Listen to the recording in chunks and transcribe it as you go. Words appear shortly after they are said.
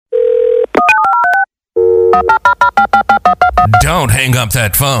Don't hang up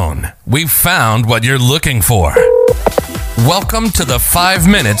that phone. We've found what you're looking for. Welcome to the 5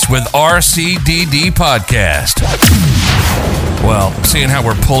 Minutes with RCDD podcast. Well, seeing how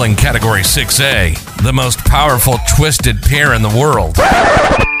we're pulling Category 6A, the most powerful twisted pair in the world,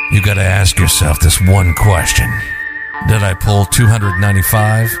 you gotta ask yourself this one question. Did I pull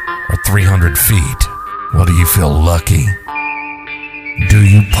 295 or 300 feet? Well, do you feel lucky? Do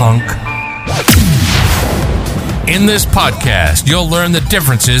you, punk? In this podcast, you'll learn the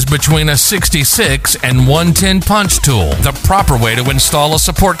differences between a 66 and 110 punch tool, the proper way to install a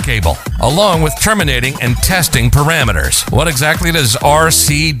support cable, along with terminating and testing parameters. What exactly does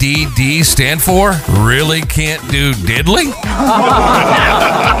RCDD stand for? Really can't do diddly?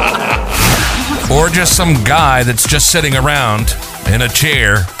 Or just some guy that's just sitting around in a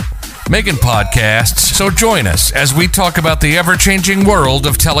chair making podcasts. So join us as we talk about the ever-changing world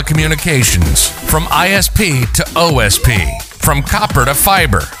of telecommunications, from ISP to OSP, from copper to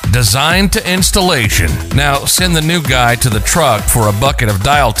fiber, design to installation. Now send the new guy to the truck for a bucket of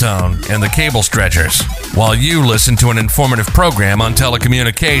dial tone and the cable stretchers, while you listen to an informative program on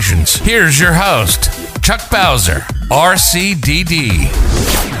telecommunications. Here's your host, Chuck Bowser, RCDD.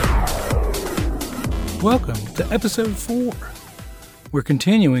 Welcome to episode 4. We're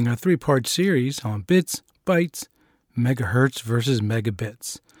continuing our 3-part series on bits, bytes, megahertz versus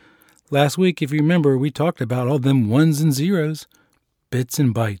megabits. Last week, if you remember, we talked about all them ones and zeros, bits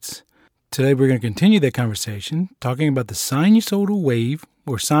and bytes. Today, we're going to continue that conversation, talking about the sinusoidal wave,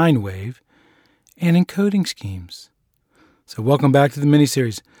 or sine wave, and encoding schemes. So welcome back to the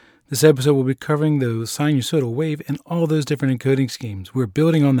mini-series. This episode will be covering the sinusoidal wave and all those different encoding schemes. We're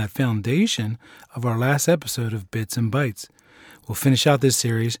building on that foundation of our last episode of bits and bytes. We'll finish out this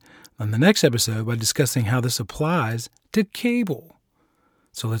series on the next episode by discussing how this applies to cable.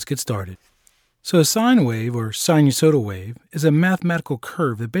 So let's get started. So a sine wave, or sinusoidal wave, is a mathematical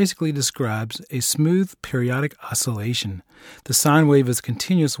curve that basically describes a smooth periodic oscillation. The sine wave is a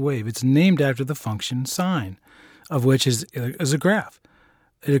continuous wave. It's named after the function sine, of which is a graph.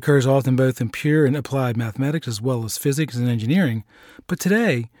 It occurs often both in pure and applied mathematics as well as physics and engineering. But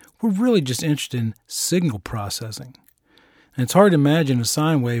today, we're really just interested in signal processing. And it's hard to imagine a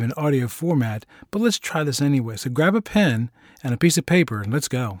sine wave in audio format, but let's try this anyway. So grab a pen and a piece of paper and let's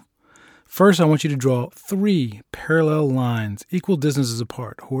go. First, I want you to draw 3 parallel lines equal distances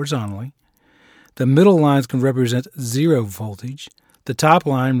apart horizontally. The middle lines can represent 0 voltage. The top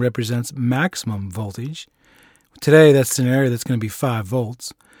line represents maximum voltage. Today, that's an area that's going to be 5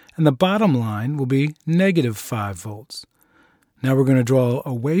 volts. And the bottom line will be negative 5 volts. Now we're going to draw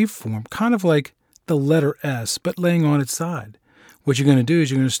a waveform, kind of like the letter S, but laying on its side. What you're going to do is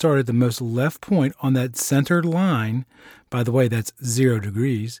you're going to start at the most left point on that centered line. By the way, that's 0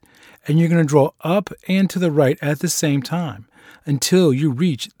 degrees. And you're going to draw up and to the right at the same time until you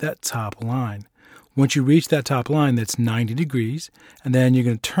reach that top line. Once you reach that top line, that's 90 degrees. And then you're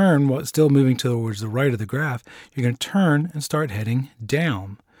going to turn, while still moving towards the right of the graph, you're going to turn and start heading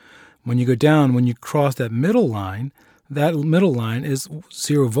down. When you go down, when you cross that middle line is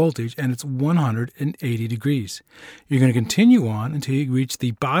 0 voltage, and it's 180 degrees. You're going to continue on until you reach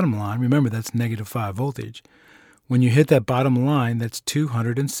the bottom line. Remember, that's negative 5 voltage. When you hit that bottom line, that's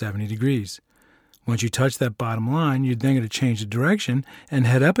 270 degrees. Once you touch that bottom line, you're then going to change the direction and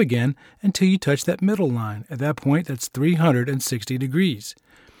head up again until you touch that middle line. At that point, that's 360 degrees.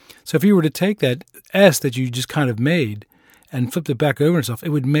 So if you were to take that S that you just kind of made and flipped it back over itself, it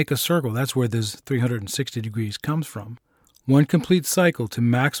would make a circle. That's where this 360 degrees comes from. One complete cycle to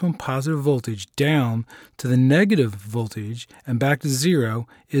maximum positive voltage down to the negative voltage and back to 0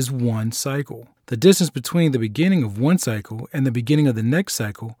 is one cycle. The distance between the beginning of one cycle and the beginning of the next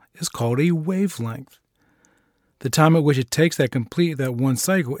cycle is called a wavelength. The time at which it takes that complete that one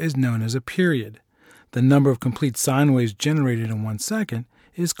cycle is known as a period. The number of complete sine waves generated in 1 second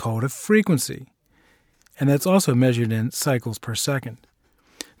is called a frequency. And that's also measured in cycles per second.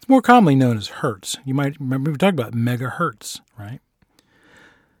 It's more commonly known as hertz. You might remember we talked about megahertz, right?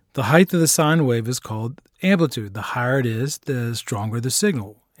 The height of the sine wave is called amplitude. The higher it is, the stronger the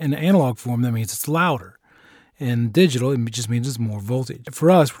signal. In analog form, that means it's louder. In digital, it just means it's more voltage.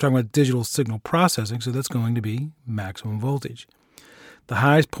 For us, we're talking about digital signal processing, so that's going to be maximum voltage. The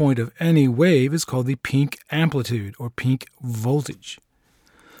highest point of any wave is called the peak amplitude or peak voltage.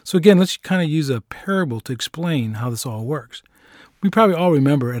 So again, let's kind of use a parable to explain how this all works. We probably all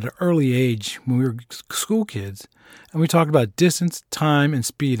remember at an early age when we were school kids, and we talked about distance, time, and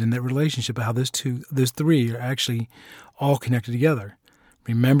speed and that relationship of how those three are actually all connected together.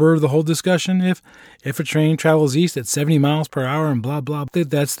 Remember the whole discussion? If a train travels east at 70 miles per hour and blah, blah,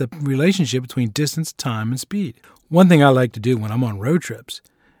 that's the relationship between distance, time, and speed. One thing I like to do when I'm on road trips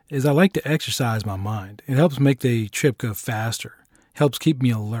is I like to exercise my mind. It helps make the trip go faster, helps keep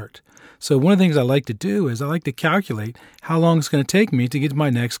me alert. So one of the things I like to do is I like to calculate how long it's going to take me to get to my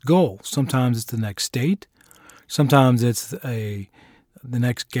next goal. Sometimes it's the next state. Sometimes it's the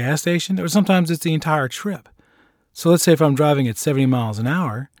next gas station, or sometimes it's the entire trip. So let's say if I'm driving at 70 miles an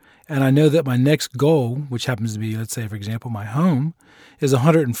hour and I know that my next goal, which happens to be, let's say, for example, my home, is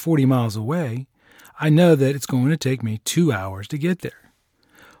 140 miles away, I know that it's going to take me 2 hours to get there.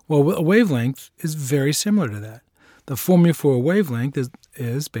 Well, a wavelength is very similar to that. The formula for a wavelength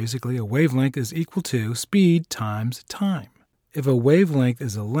is basically a wavelength is equal to speed times time. If a wavelength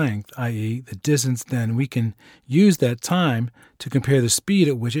is a length, i.e. the distance, then we can use that time to compare the speed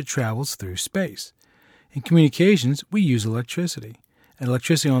at which it travels through space. In communications, we use electricity. And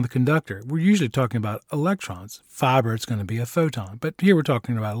electricity on the conductor, we're usually talking about electrons. Fiber, it's going to be a photon, but here we're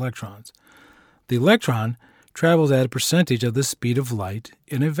talking about electrons. The electron travels at a percentage of the speed of light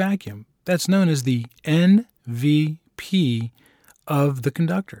in a vacuum. That's known as the NVP of the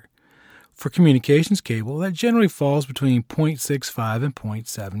conductor. For communications cable, that generally falls between 0.65 and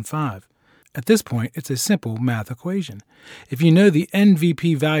 0.75. At this point, it's a simple math equation. If you know the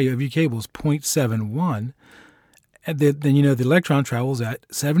NVP value of your cable is 0.71, then you know the electron travels at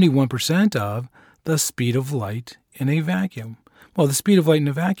 71% of the speed of light in a vacuum. Well, the speed of light in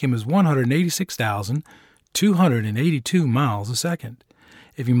a vacuum is 186,282 miles a second.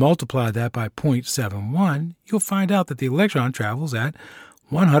 If you multiply that by 0.71, you'll find out that the electron travels at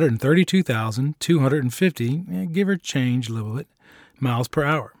 132,250, give or change a little bit, miles per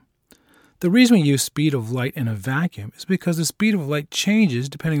hour. The reason we use speed of light in a vacuum is because the speed of light changes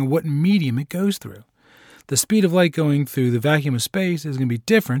depending on what medium it goes through. The speed of light going through the vacuum of space is going to be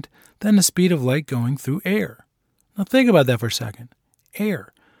different than the speed of light going through air. Now think about that for a second.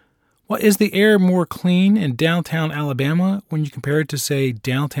 Air. Well, is the air more clean in downtown Alabama when you compare it to, say,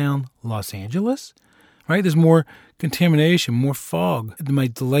 downtown Los Angeles? Right? There's more contamination, more fog. It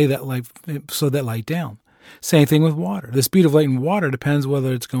might delay that light, slow that light down. Same thing with water. The speed of light in water depends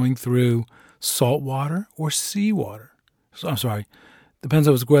whether it's going through salt water or seawater. Depends on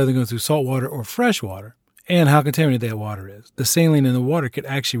whether it's going through salt water or fresh water, and how contaminated that water is. The saline in the water could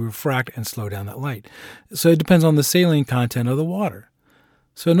actually refract and slow down that light. So it depends on the saline content of the water.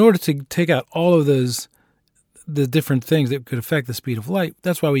 So in order to take out all of the different things that could affect the speed of light,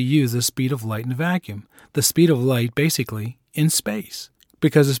 that's why we use the speed of light in a vacuum. The speed of light basically in space.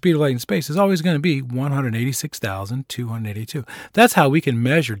 Because the speed of light in space is always going to be 186,282. That's how we can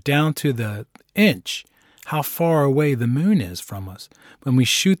measure down to the inch how far away the moon is from us. When we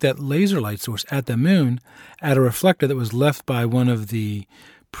shoot that laser light source at the moon, at a reflector that was left by one of the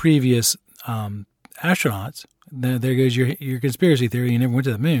previous astronauts, there goes your conspiracy theory, you never went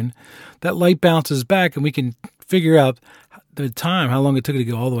to the moon, that light bounces back and we can figure out the time, how long it took it to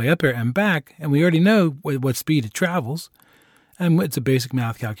go all the way up there and back, and we already know what speed it travels. And it's a basic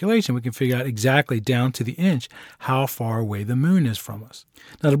math calculation. We can figure out exactly down to the inch how far away the moon is from us.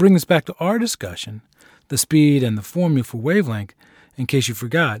 Now, to bring this back to our discussion, the speed and the formula for wavelength, in case you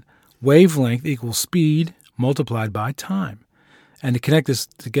forgot, wavelength equals speed multiplied by time. And to connect this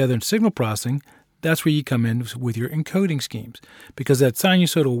together in signal processing, that's where you come in with your encoding schemes. Because that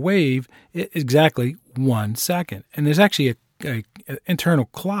sinusoidal wave is exactly 1 second. And there's actually an internal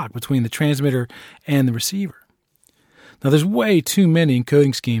clock between the transmitter and the receiver. Now, there's way too many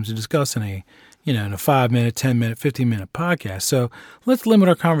encoding schemes to discuss in a 5-minute, 10-minute, 15-minute podcast. So let's limit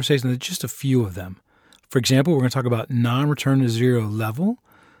our conversation to just a few of them. For example, we're going to talk about non-return to zero level,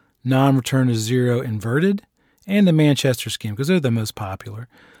 non-return to zero inverted, and the Manchester scheme, because they're the most popular.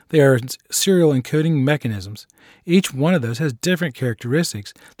 They are serial encoding mechanisms. Each one of those has different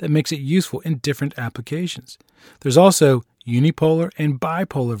characteristics that makes it useful in different applications. There's also unipolar and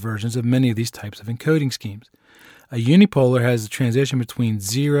bipolar versions of many of these types of encoding schemes. A unipolar has the transition between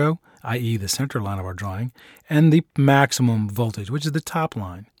zero, i.e. the center line of our drawing, and the maximum voltage, which is the top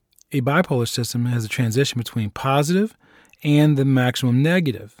line. A bipolar system has a transition between positive and the maximum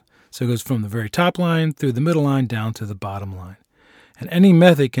negative. So it goes from the very top line through the middle line down to the bottom line. And any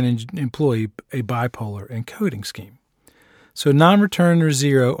method can employ a bipolar encoding scheme. So non-return or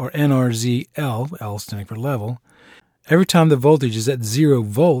zero, or NRZL, L standing for level, every time the voltage is at 0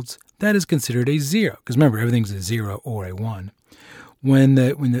 volts, that is considered a 0, because remember, everything's a 0 or a 1. When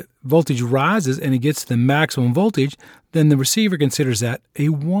the voltage rises and it gets to the maximum voltage, then the receiver considers that a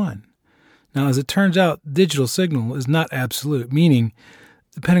 1. Now, as it turns out, digital signal is not absolute, meaning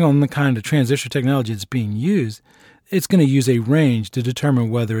depending on the kind of transistor technology that's being used, it's going to use a range to determine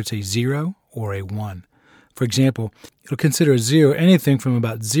whether it's a 0 or a 1. For example, it'll consider a 0 anything from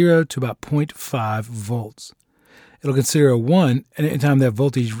about 0 to about 0.5 volts. It'll consider a 1 anytime that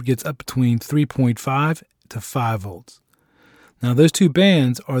voltage gets up between 3.5 to 5 volts. Now, those two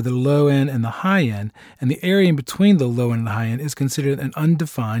bands are the low end and the high end, and the area in between the low end and the high end is considered an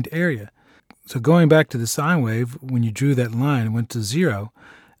undefined area. So going back to the sine wave, when you drew that line and went to 0,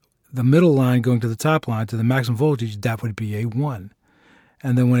 the middle line going to the top line to the maximum voltage, that would be a 1.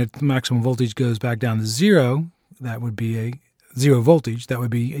 And then when the maximum voltage goes back down to 0, that would be a 0 voltage, that would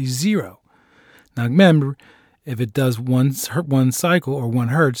be a 0. Now remember, if it does one cycle or 1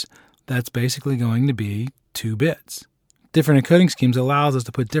 hertz, that's basically going to be 2 bits. Different encoding schemes allows us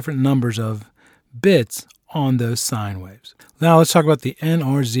to put different numbers of bits on those sine waves. Now let's talk about the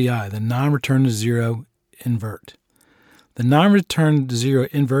NRZI, the non-return to zero invert. The non-return to zero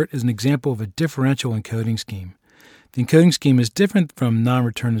invert is an example of a differential encoding scheme. The encoding scheme is different from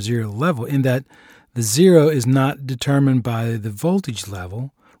non-return to zero level in that the zero is not determined by the voltage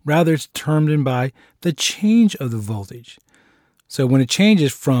level, rather it's determined by the change of the voltage. So when it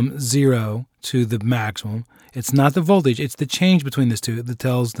changes from 0 to the maximum, it's not the voltage, it's the change between these two that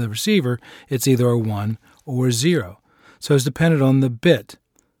tells the receiver it's either a 1 or a 0. So it's dependent on the bit.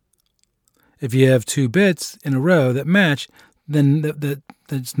 If you have 2 bits in a row that match, then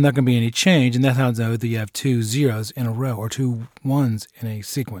there's not going to be any change, and that's how I know that you have 2 zeros in a row or 2 ones in a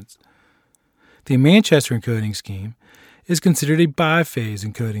sequence. The Manchester encoding scheme is considered a biphase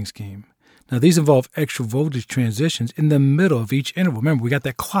encoding scheme. Now, these involve extra voltage transitions in the middle of each interval. Remember, we got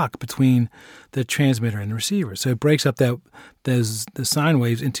that clock between the transmitter and the receiver, so it breaks up the sine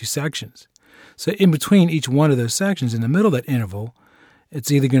waves into sections. So in between each one of those sections, in the middle of that interval, it's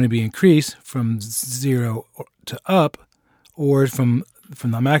either going to be increased from 0 to up or from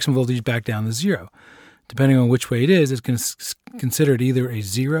the maximum voltage back down to 0. Depending on which way it is, it's considered either a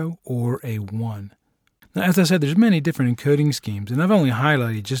 0 or a 1. Now, as I said, there's many different encoding schemes, and I've only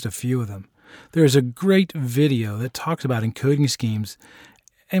highlighted just a few of them. There's a great video that talks about encoding schemes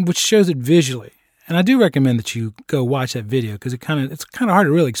and which shows it visually. And I do recommend that you go watch that video because it's kind of hard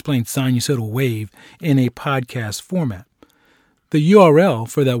to really explain sinusoidal wave in a podcast format. The URL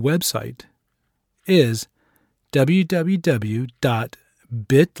for that website is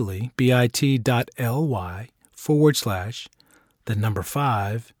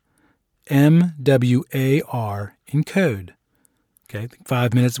www.bit.ly/5 MWAR encode. Okay,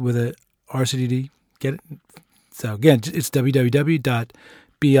 5 minutes with a RCDD. Get it? So again, it's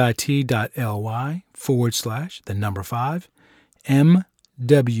www.bit.ly/5 MWAR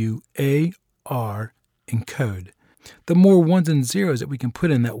encode. The more ones and zeros that we can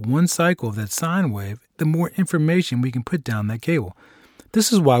put in that one cycle of that sine wave, the more information we can put down that cable.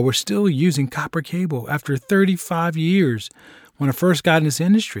 This is why we're still using copper cable after 35 years. When I first got in this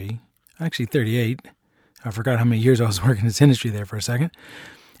industry, actually 38, I forgot how many years I was working in this industry there for a second.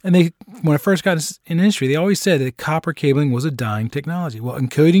 And when I first got in the industry, they always said that copper cabling was a dying technology. Well,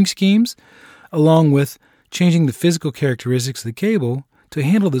 encoding schemes, along with changing the physical characteristics of the cable to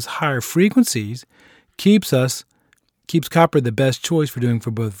handle those higher frequencies, keeps copper the best choice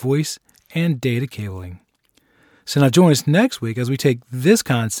for both voice and data cabling. So now join us next week as we take this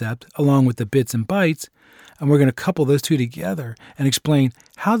concept along with the bits and bytes, and we're going to couple those two together and explain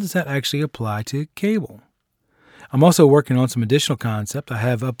how does that actually apply to cable. I'm also working on some additional concepts. I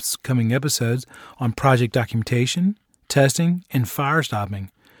have upcoming episodes on project documentation, testing, and fire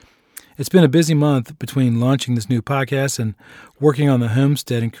stopping. It's been a busy month between launching this new podcast and working on the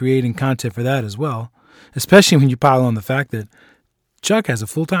homestead and creating content for that as well, especially when you pile on the fact that Chuck has a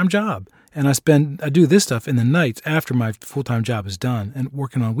full-time job, and I do this stuff in the nights after my full-time job is done and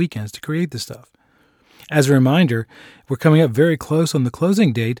working on weekends to create this stuff. As a reminder, we're coming up very close on the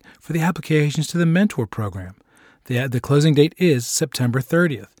closing date for the applications to the Mentor program. The closing date is September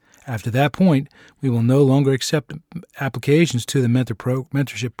 30th. After that point, we will no longer accept applications to the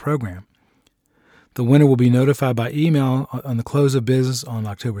mentorship program. The winner will be notified by email on the close of business on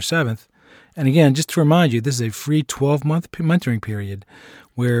October 7th. And again, just to remind you, this is a free 12-month mentoring period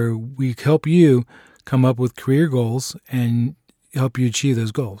where we help you come up with career goals and help you achieve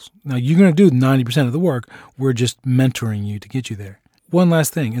those goals. Now, you're going to do 90% of the work. We're just mentoring you to get you there. One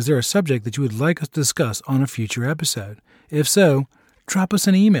last thing. Is there a subject that you would like us to discuss on a future episode? If so, drop us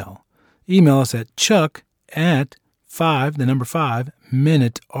an email. Email us at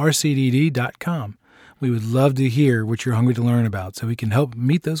chuck@5minutercdd.com. We would love to hear what you're hungry to learn about so we can help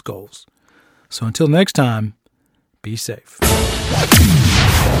meet those goals. So until next time, be safe.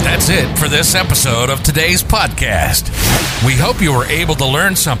 That's that's it for this episode of today's podcast. We hope you were able to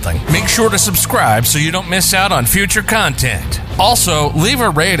learn something. Make sure to subscribe so you don't miss out on future content. Also, leave a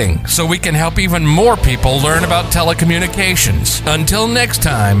rating so we can help even more people learn about telecommunications. Until next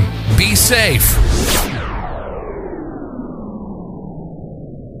time, be safe.